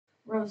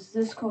Bro's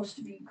this close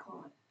to being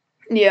caught.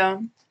 Yeah.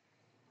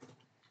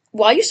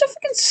 Why are you so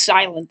freaking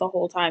silent the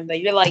whole time, though?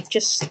 You're like,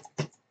 just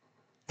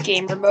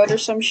gamer mode or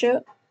some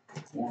shit?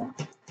 Yeah.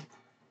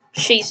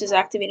 Chase is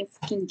activating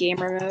fucking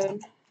gamer mode.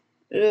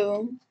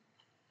 Ew.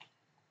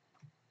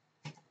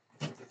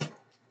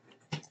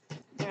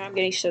 Yeah, I'm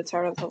getting so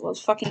tired of the level.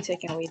 It's fucking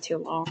taking way too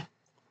long.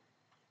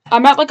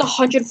 I'm at like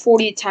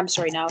 140 attempts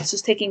right now. This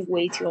is taking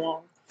way too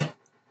long.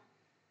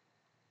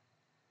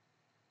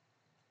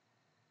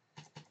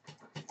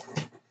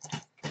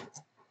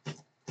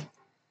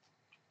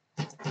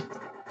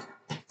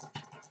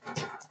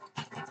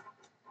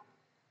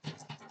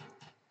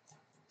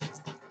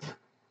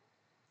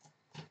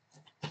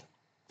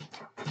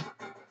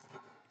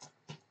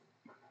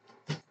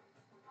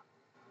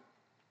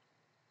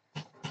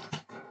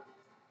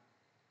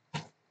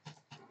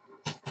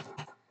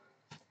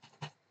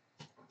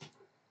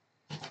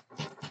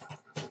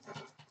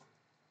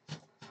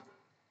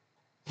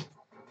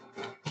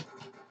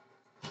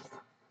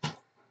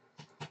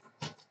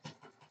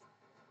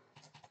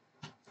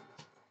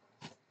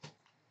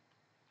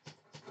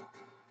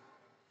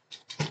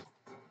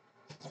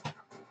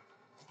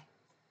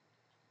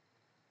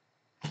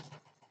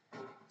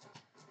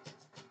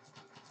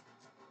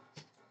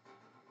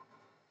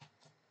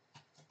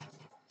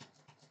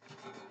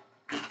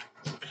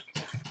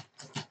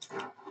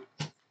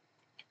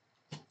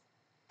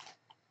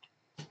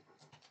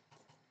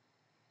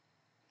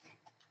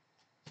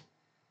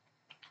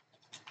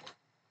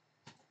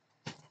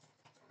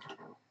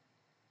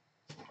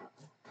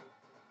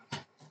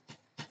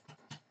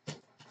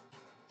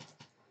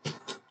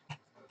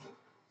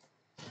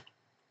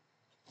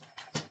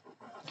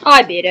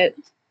 I beat it.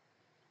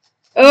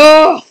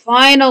 Oh,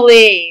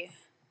 finally.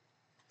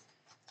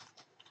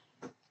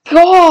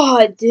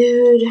 God,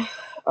 dude.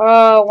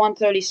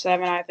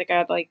 137. I think I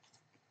had like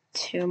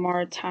 2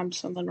 more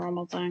attempts on the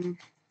normal thing.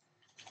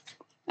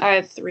 I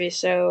had 3,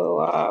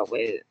 so,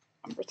 wait.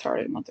 I'm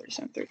retarded.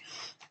 137, 3.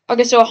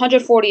 Okay, so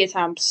 140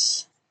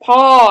 attempts.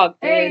 Pog,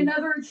 dude. Hey,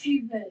 another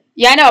achievement.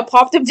 Yeah, I know. It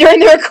popped up during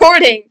the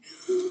recording.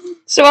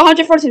 So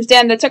 140 attempts.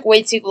 Damn, that took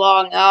way too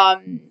long.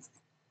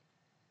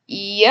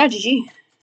 Yeah, GG.